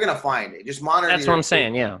 they're going to find it. Just monitor. That's what I'm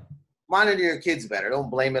saying, yeah. Monitor your kids better. Don't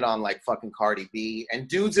blame it on, like, fucking Cardi B. And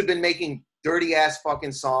dudes have been making dirty-ass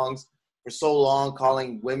fucking songs for so long,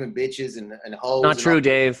 calling women bitches and hoes. Not true,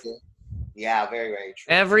 Dave. Yeah, very, very true.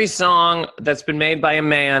 Every song that's been made by a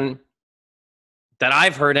man that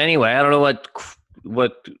I've heard anyway, I don't know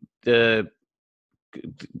what the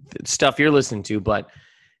stuff you're listening to, but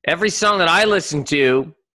every song that I listen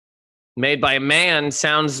to made by a man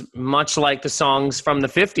sounds much like the songs from the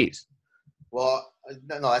 50s. Well,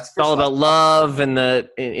 no, that's it's all about love and the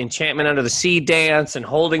enchantment under the sea dance and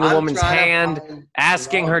holding a woman's hand,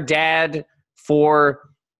 asking her dad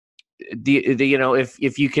for the you know, if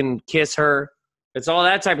you can kiss her. It's all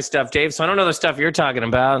that type of stuff, Dave. So I don't know the stuff you're talking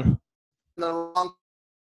about. No,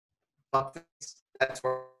 that's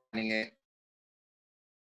where it.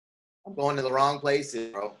 I'm going to the wrong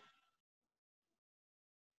places, bro.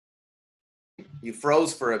 You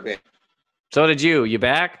froze for a bit. So did you. You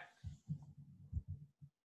back?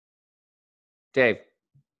 Dave.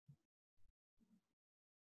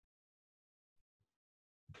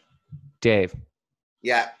 Dave.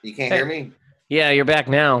 Yeah, you can't hear me? Yeah, you're back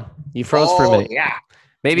now. You froze for a minute. Yeah.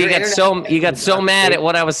 Maybe you got so mad at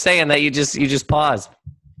what I was saying that you just paused.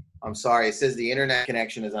 I'm sorry. It says the internet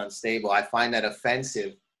connection is unstable. I find that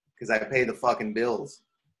offensive because I pay the fucking bills.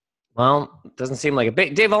 Well, it doesn't seem like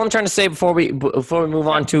it. Dave, all I'm trying to say before we move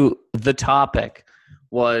on to the topic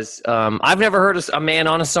was I've never heard a man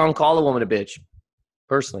on a song call a woman a bitch,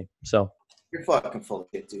 personally. So you're fucking full of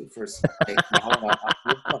shit, dude. First,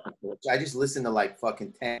 I just listened to like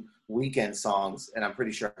fucking 10 Weekend songs, and I'm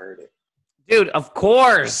pretty sure I heard it. Dude, of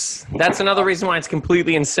course. That's another reason why it's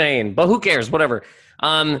completely insane. But who cares? Whatever.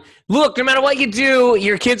 Look, no matter what you do,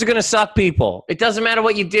 your kids are going to suck people. It doesn't matter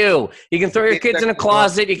what you do. You can throw your kids in a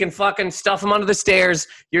closet. You can fucking stuff them under the stairs.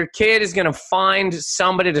 Your kid is going to find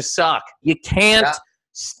somebody to suck. You can't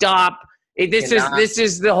stop. This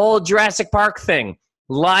is the whole Jurassic Park thing.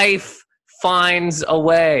 Life finds a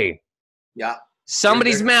way. Yeah.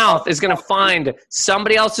 Somebody's mouth is going to find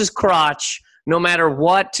somebody else's crotch no matter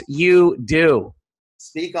what you do.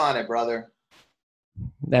 Speak on it, brother.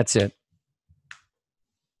 That's it.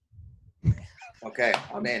 Okay,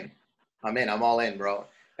 I'm in. I'm all in, bro.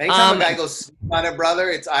 Anytime a guy goes speak on it, brother,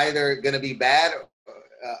 it's either going to be bad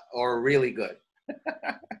or really good.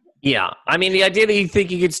 Yeah. I mean, the idea that you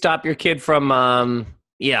think you could stop your kid from,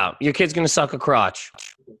 your kid's going to suck a crotch.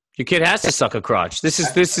 Your kid has to suck a crotch. This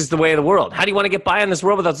is the way of the world. How do you want to get by in this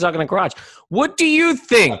world without sucking a crotch? What do you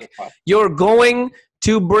think you're going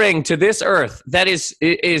to bring to this earth that is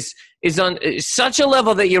on such a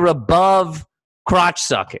level that you're above crotch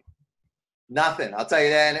sucking? Nothing. I'll tell you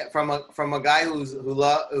that from a guy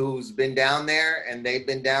who's been down there and they've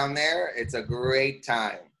been down there. It's a great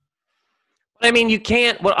time. I mean, you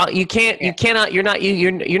can't. Well, you can't. You cannot. You're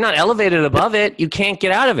not elevated above it. You can't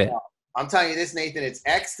get out of it. I'm telling you this, Nathan. It's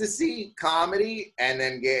ecstasy, comedy, and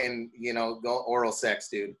then getting go oral sex,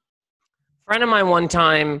 dude. A friend of mine one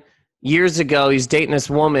time years ago, he's dating this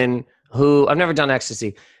woman who I've never done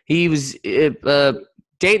ecstasy. He was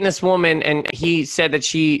dating this woman, and he said that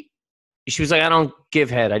she was like, I don't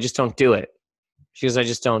give head. I just don't do it. She goes, I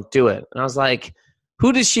just don't do it. And I was like,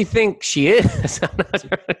 who does she think she is? Like,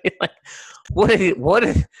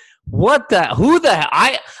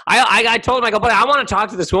 I told him, I go, but I want to talk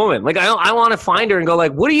to this woman. Like, I want to find her and go,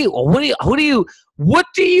 like, what do you think what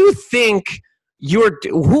do you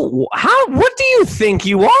think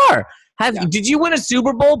you are? Did you win a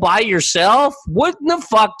Super Bowl by yourself? What in the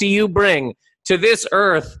fuck do you bring to this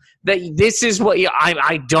earth that this is what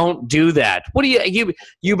I don't do that? What do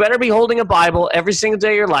you better be holding a Bible every single day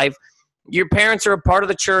of your life. Your parents are a part of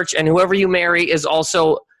the church, and whoever you marry is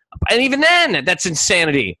also, and even then, that's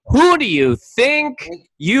insanity. Who do you think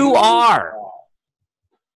you are?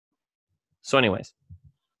 So anyways,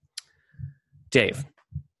 Dave.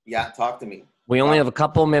 Yeah, talk to me. We only have a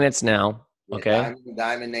couple minutes now, okay?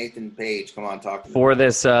 Diamond Nathan Page, come on, talk to me. For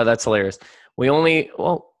this, that's hilarious.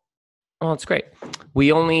 It's great.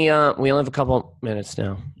 We only have a couple minutes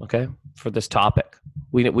now, okay? For this topic.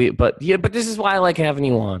 But this is why I like having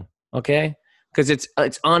you on, okay? Because it's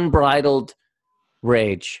unbridled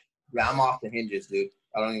rage. Yeah, I'm off the hinges, dude.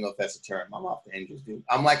 I don't even know if that's a term. I'm off the hinges, dude.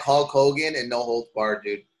 I'm like Hulk Hogan and no holds barred,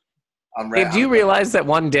 dude. Hey, do you realize that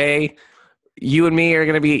one day you and me are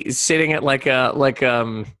going to be sitting at like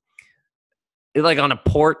on a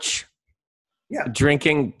porch,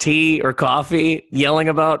 drinking tea or coffee, yelling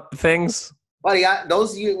about things? Buddy,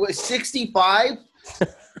 those 65.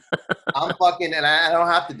 I'm fucking, and I don't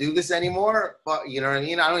have to do this anymore. But you know what I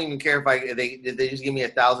mean. I don't even care if they just give me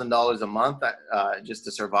 $1,000 a month just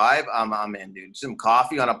to survive. I'm in, dude. Some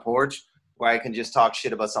coffee on a porch where I can just talk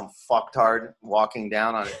shit about some fucktard walking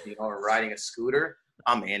down on or riding a scooter.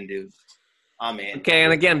 I'm in, dude. I'm in. Okay,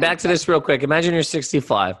 and again, back to this real quick. Imagine you're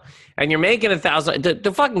 65 and you're making $1,000.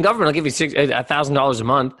 The fucking government will give you $1,000 a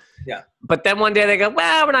month. Yeah. But then one day they go,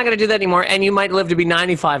 well, we're not going to do that anymore, and you might live to be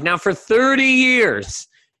 95. Now, for 30 years,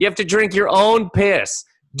 you have to drink your own piss.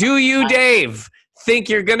 Do you, Dave, think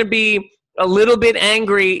you're going to be a little bit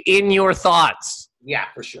angry in your thoughts? Yeah,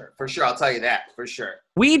 for sure. For sure. I'll tell you that. For sure.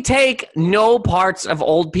 We take no parts of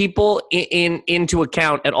old people into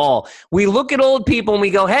account at all. We look at old people and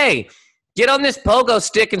we go, hey, get on this pogo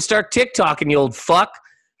stick and start TikToking, you old fuck.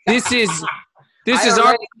 This is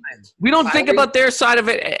our. We don't think about their side of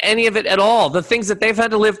it, any of it at all. The things that they've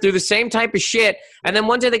had to live through, the same type of shit. And then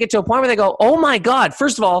one day they get to a point where they go, oh my God,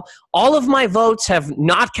 first of all of my votes have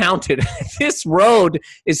not counted. This road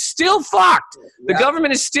is still fucked. The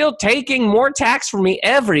government is still taking more tax from me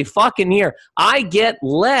every fucking year. I get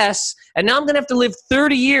less. And now I'm going to have to live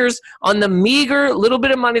 30 years on the meager little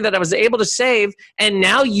bit of money that I was able to save. And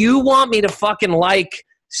now you want me to fucking like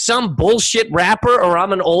some bullshit rapper, or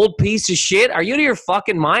I'm an old piece of shit? Are you to your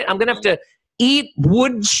fucking mind? I'm going to have to eat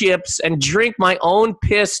wood chips and drink my own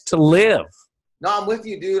piss to live. No, I'm with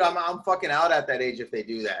you, dude. I'm fucking out at that age if they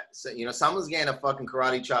do that. So, someone's getting a fucking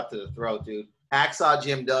karate chop to the throat, dude. Hacksaw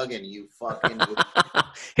Jim Duggan, you fucking.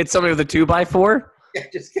 Hit somebody with a 2x4? Yeah,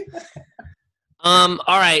 just kidding. All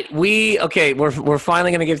right, we're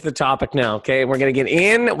finally gonna get to the topic now. Okay, we're gonna get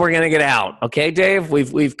in, we're gonna get out. Okay, Dave,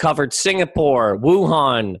 we've covered Singapore,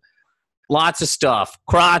 Wuhan, lots of stuff,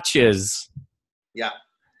 crotches. Yeah.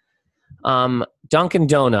 Dunkin'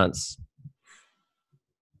 Donuts.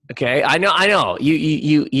 Okay, I know.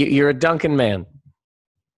 You're a Dunkin' man.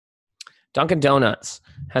 Dunkin' Donuts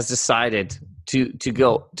has decided to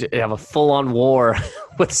have a full-on war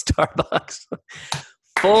with Starbucks.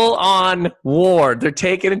 Full-on war. They're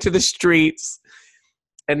taking it to the streets,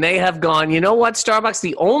 and they have gone, you know what, Starbucks?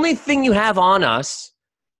 The only thing you have on us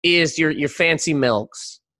is your fancy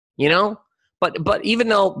milks, But even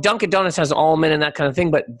though Dunkin' Donuts has almond and that kind of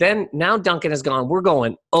thing, but then now Dunkin' has gone, we're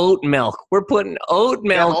going oat milk. We're putting oat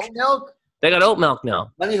milk. Oat milk? They got oat milk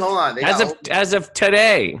now. Let me hold on. As of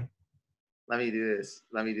today. Let me do this.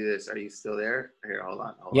 Are you still there? Here, hold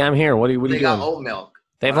on. I'm here. What are you doing? They got oat milk.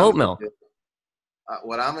 They have oat milk.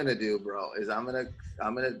 What I'm gonna do, bro, is I'm gonna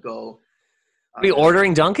go. Are you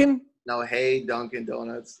ordering Dunkin'? No, hey, Dunkin'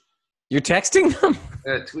 Donuts. You're texting them?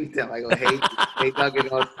 I'm gonna tweet them. I go, hey, Dunkin'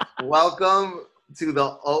 Donuts, welcome to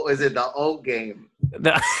the oat game?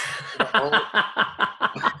 The oat.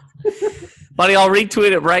 Buddy, I'll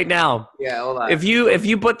retweet it right now. Yeah, hold on. If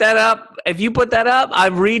you put that up,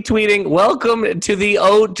 I'm retweeting. Welcome to the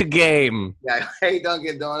oat game. Yeah, hey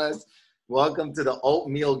Dunkin' Donuts, welcome to the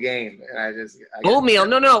oatmeal game. And I oatmeal?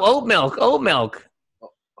 No, oat milk. Oat milk.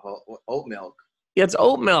 Oat milk. Yeah, it's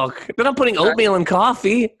oat milk. They're not putting oatmeal in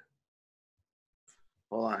coffee.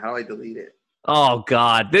 Hold on, how do I delete it? Oh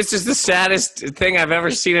God, this is the saddest thing I've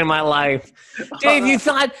ever seen in my life. Dave, you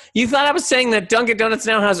thought I was saying that Dunkin' Donuts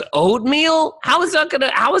now has oatmeal? How is that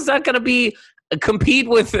gonna be compete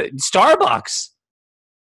with Starbucks?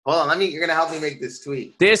 Hold on, you're gonna help me make this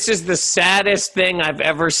tweet. This is the saddest thing I've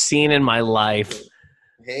ever seen in my life.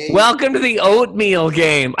 Hey. Welcome to the oatmeal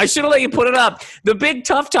game. I should have let you put it up. The big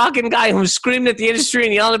tough talking guy who screamed at the industry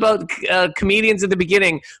and yelled about comedians at the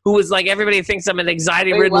beginning, who was like, everybody thinks I'm an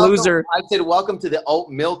anxiety-ridden loser. I said, welcome to the oat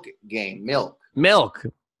milk game. Milk.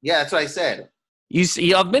 Yeah, that's what I said. A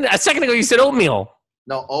second ago you said oatmeal.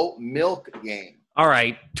 No, oat milk game. All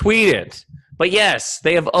right, tweet it. But yes,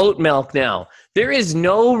 they have oat milk now. There is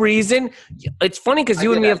no reason. It's funny because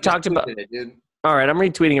you and me have talked about it, dude. All right, I'm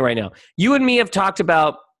retweeting it right now. You and me have talked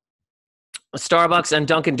about Starbucks and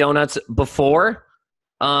Dunkin' Donuts before,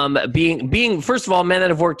 being first of all, men that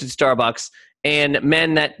have worked at Starbucks and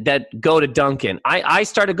men that go to Dunkin'. I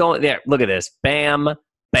started going there. Look at this. Bam,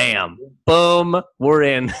 bam, boom. We're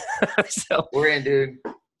in. So we're in, dude.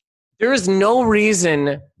 There is no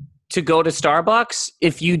reason to go to Starbucks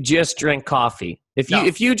if you just drink coffee.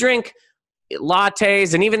 If you drink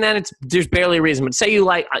lattes, and even then there's barely a reason, but say you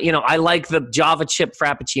like, I like the Java chip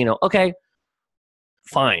frappuccino. Okay,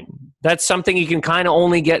 fine. That's something you can kind of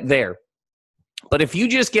only get there. But if you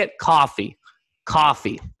just get coffee,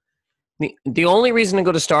 the only reason to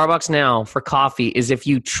go to Starbucks now for coffee is if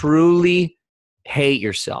you truly hate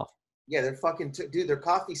yourself. Yeah, they're fucking, dude, their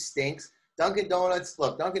coffee stinks. Dunkin' Donuts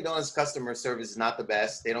customer service is not the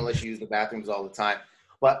best. They don't let you use the bathrooms all the time.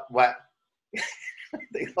 But what?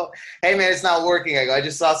 They go, hey man, it's not working. I go, I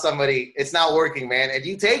just saw somebody, it's not working, man. And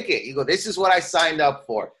you take it. You go, this is what I signed up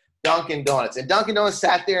for. Dunkin' Donuts. And Dunkin' Donuts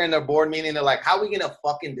sat there in their board meeting. They're like, how are we going to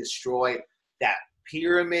fucking destroy that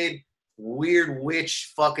pyramid, weird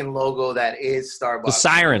witch fucking logo that is Starbucks? The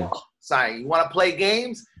siren. You want to play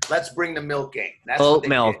games? Let's bring the milk game. That's oat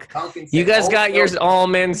milk. You guys got your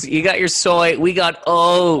almonds. You got your soy. We got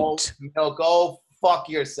oat milk. Go fuck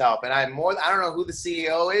yourself. And I don't know who the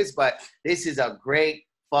CEO is, but this is a great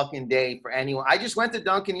fucking day for anyone. I just went to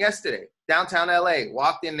Dunkin' yesterday, downtown LA.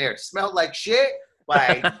 Walked in there, smelled like shit, but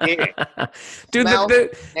I did it. Dude, the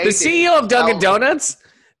CEO of Dunkin' Donuts.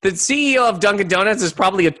 The CEO of Dunkin' Donuts is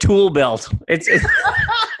probably a tool belt. It's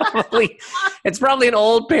probably an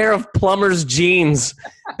old pair of plumber's jeans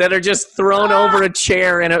that are just thrown over a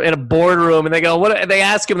chair in a boardroom, and they go, "What?" They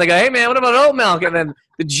ask him, they go, "Hey man, what about oat milk?" And then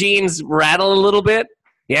the jeans rattle a little bit.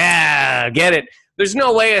 Yeah, get it. There's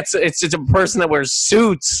no way it's just a person that wears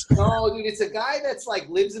suits. No, dude, it's a guy that's like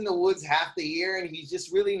lives in the woods half the year, and he's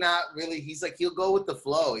just really not really. He's like, he'll go with the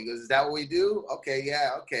flow. He goes, "Is that what we do? Okay, yeah,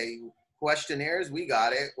 okay." Questionnaires, we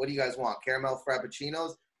got it. What do you guys want? Caramel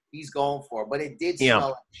frappuccinos? He's going for it. But it did smell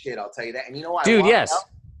like shit, I'll tell you that. And you know what? Dude, yes.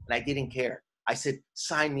 And I didn't care. I said,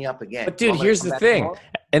 sign me up again. But dude, here's the thing. Tomorrow?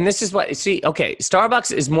 And this is what, okay,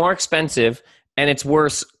 Starbucks is more expensive and it's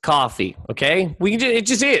worse coffee, okay? It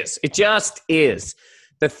just is. It just is.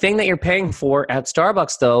 The thing that you're paying for at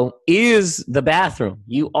Starbucks, though, is the bathroom.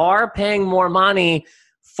 You are paying more money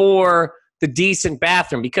for the decent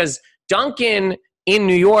bathroom because Dunkin' in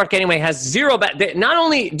New York, anyway, has zero. Not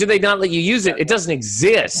only do they not let you use it, it doesn't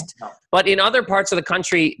exist. But in other parts of the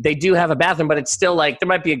country, they do have a bathroom, but it's still like there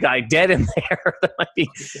might be a guy dead in there.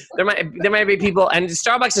 there might be people, and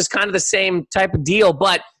Starbucks is kind of the same type of deal.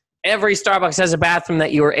 But every Starbucks has a bathroom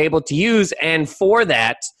that you are able to use, and for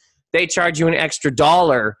that, they charge you an extra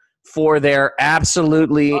 $1 for their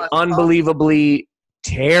absolutely, unbelievably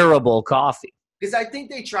terrible coffee. Because I think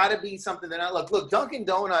they try to be something they're not. Look, Dunkin'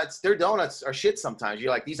 Donuts, their donuts are shit sometimes. You're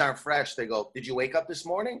like, these aren't fresh. They go, did you wake up this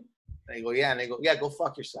morning? And they go, yeah. And they go, yeah, go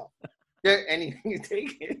fuck yourself. And you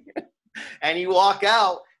take it. And you walk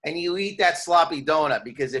out and you eat that sloppy donut.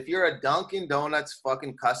 Because if you're a Dunkin' Donuts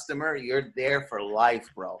fucking customer, you're there for life,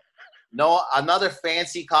 bro. No, another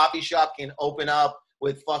fancy coffee shop can open up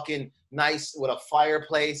with fucking nice, with a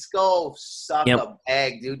fireplace. Go suck a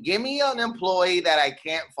egg, dude. Give me an employee that I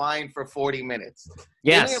can't find for 40 minutes.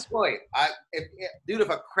 Yes. Give me an employee. Dude, if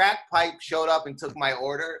a crack pipe showed up and took my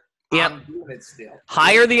order, Yep. I'm doing it still.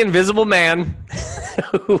 Hire the invisible man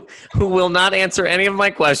who will not answer any of my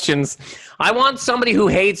questions. I want somebody who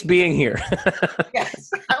hates being here.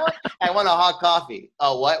 Yes. I want a hot coffee.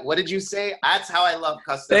 Oh, what? What did you say? That's how I love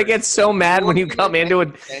customers. They get so mad when you come into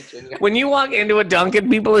it. When you walk into a Dunkin',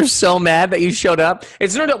 people are so mad that you showed up.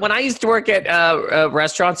 It's no, when I used to work at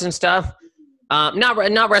restaurants and stuff, not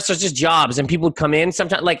restaurants, just jobs, and people would come in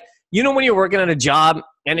sometimes. Like, you know, when you're working at a job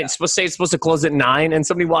and it's supposed to close at 9, and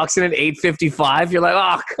somebody walks in at 8:55, you're like,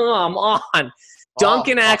 oh, come on.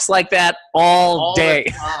 Dunkin' acts like that all day.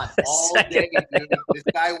 All day. This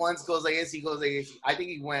guy once goes like this. He goes like this. I think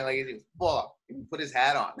he went like this. Fuck. He put his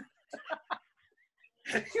hat on.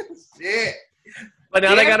 Shit. But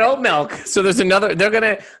now they got oat milk. So there's another.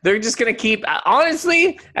 They're just gonna keep.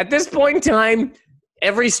 Honestly, at this point in time,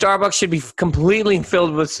 every Starbucks should be completely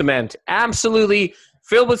filled with cement. Absolutely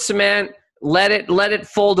filled with cement. Let it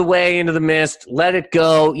fold away into the mist. Let it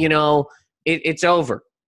go. You know, it's over.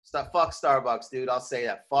 Fuck Starbucks, dude. I'll say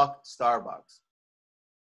that. Fuck Starbucks.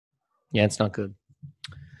 Yeah, it's not good.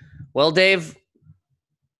 Well, Dave,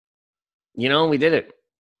 you know, we did it.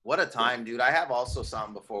 What a time, dude. I have also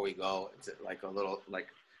something before we go. It's like a little, like,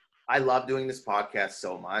 I love doing this podcast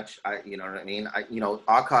so much. You know what I mean?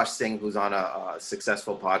 Akash Singh, who's on a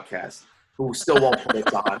successful podcast, who still won't put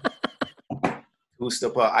it on.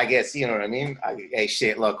 I guess, you know what I mean? Hey,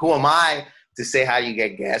 shit, look, who am I to say how you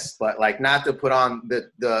get guests, but like not to put on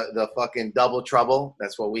the fucking double trouble.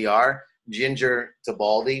 That's what we are. Ginger to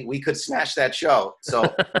Baldy. We could smash that show.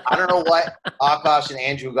 So I don't know what Akash and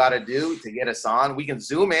Andrew got to do to get us on. We can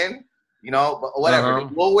zoom in, you know, but whatever.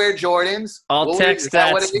 We'll wear Jordans. I'll text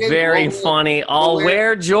that's very funny. I'll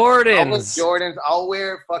wear Jordans. I'll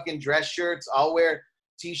wear fucking dress shirts. I'll wear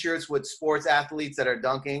T-shirts with sports athletes that are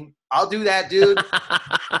dunking. I'll do that, dude.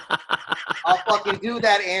 I'll fucking do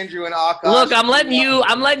that, Andrew and Akash. Look, I'm letting you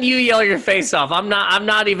yell your face off. I'm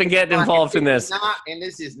not even getting involved in this. And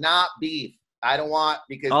this is not beef. I don't want,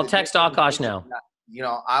 because I'll text Akash now. You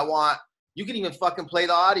know, you can even fucking play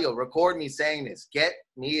the audio, record me saying this. Get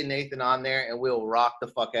me and Nathan on there and we'll rock the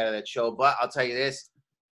fuck out of that show. But I'll tell you this,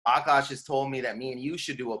 Akash has told me that me and you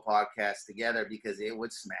should do a podcast together because it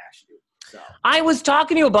would smash, dude. So I was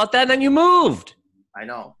talking to you about that and then you moved. I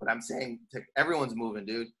know, but I'm saying everyone's moving,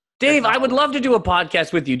 dude. Dave, I would love to do a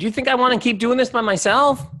podcast with you. Do you think I want to keep doing this by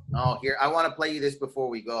myself? No, here, I want to play you this before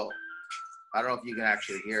we go. I don't know if you can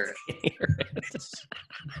actually hear it.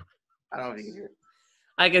 I don't know if you can hear it.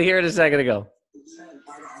 I could hear it a second ago.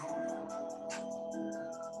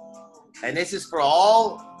 And this is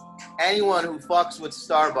for anyone who fucks with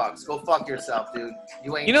Starbucks. Go fuck yourself, dude.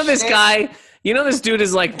 You ain't. You know this guy? You know this dude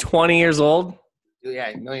is like 20 years old? Dude,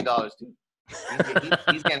 yeah, $1 million, dude.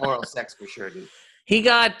 He's getting oral sex for sure, dude. He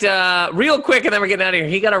got, real quick, and then we're getting out of here.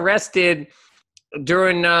 He got arrested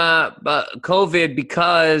during COVID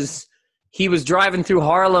because he was driving through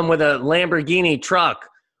Harlem with a Lamborghini truck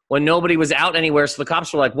when nobody was out anywhere. So the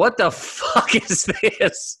cops were like, what the fuck is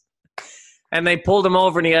this? And they pulled him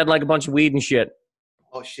over, and he had like a bunch of weed and shit.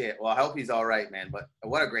 Oh, shit. Well, I hope he's all right, man. But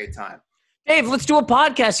what a great time. Dave, let's do a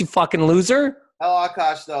podcast, you fucking loser. Oh,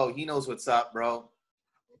 Akash, though. He knows what's up, bro.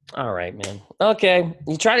 All right, man. Okay.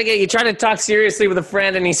 You try to talk seriously with a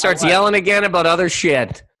friend and he starts yelling again about other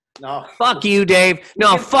shit. No. Fuck you, Dave.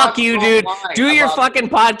 No, fuck you, dude. Do your fucking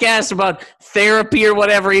podcast about therapy or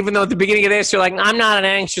whatever, even though at the beginning of this, you're like, I'm not an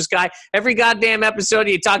anxious guy. Every goddamn episode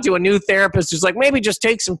you talk to a new therapist who's like, maybe just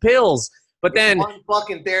take some pills. But then one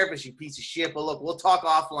fucking therapist, you piece of shit. But look, we'll talk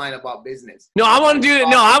offline about business. No, I want to do it.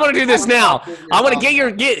 No, I want to do this now. I want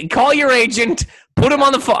to call your agent, put him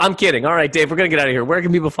on the phone. I'm kidding. All right, Dave, we're gonna get out of here. Where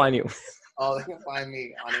can people find you? Oh, they can find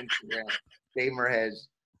me on Instagram, Dave Merhej,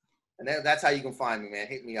 and that's how you can find me, man.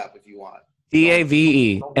 Hit me up if you want.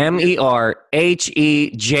 DaveMerheje.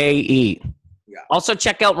 Yeah. Also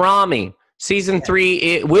check out Rami. Season 3,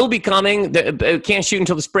 it will be coming. It can't shoot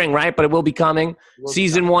until the spring, right? But it will be coming.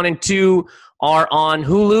 Season 1 and 2 are on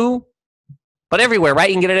Hulu, but everywhere, right?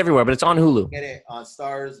 You can get it everywhere, but it's on Hulu. Get it on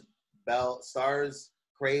Stars,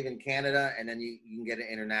 Crave in Canada, and then you can get it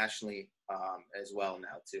internationally as well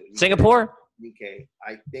now too. Singapore? UK,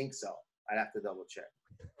 I think so. I'd have to double check.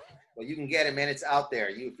 But you can get it, man. It's out there.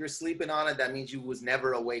 If you're sleeping on it, that means you was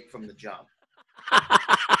never awake from the jump.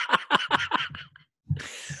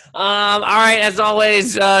 All right, as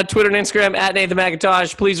always, Twitter and Instagram at Nathan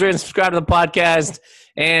McIntosh. Please rate and subscribe to the podcast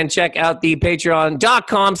and check out the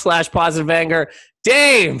patreon.com/positiveanger.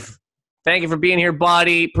 Dave, thank you for being here,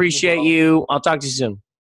 buddy. Appreciate you. I'll talk to you soon.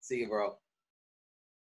 See you, bro.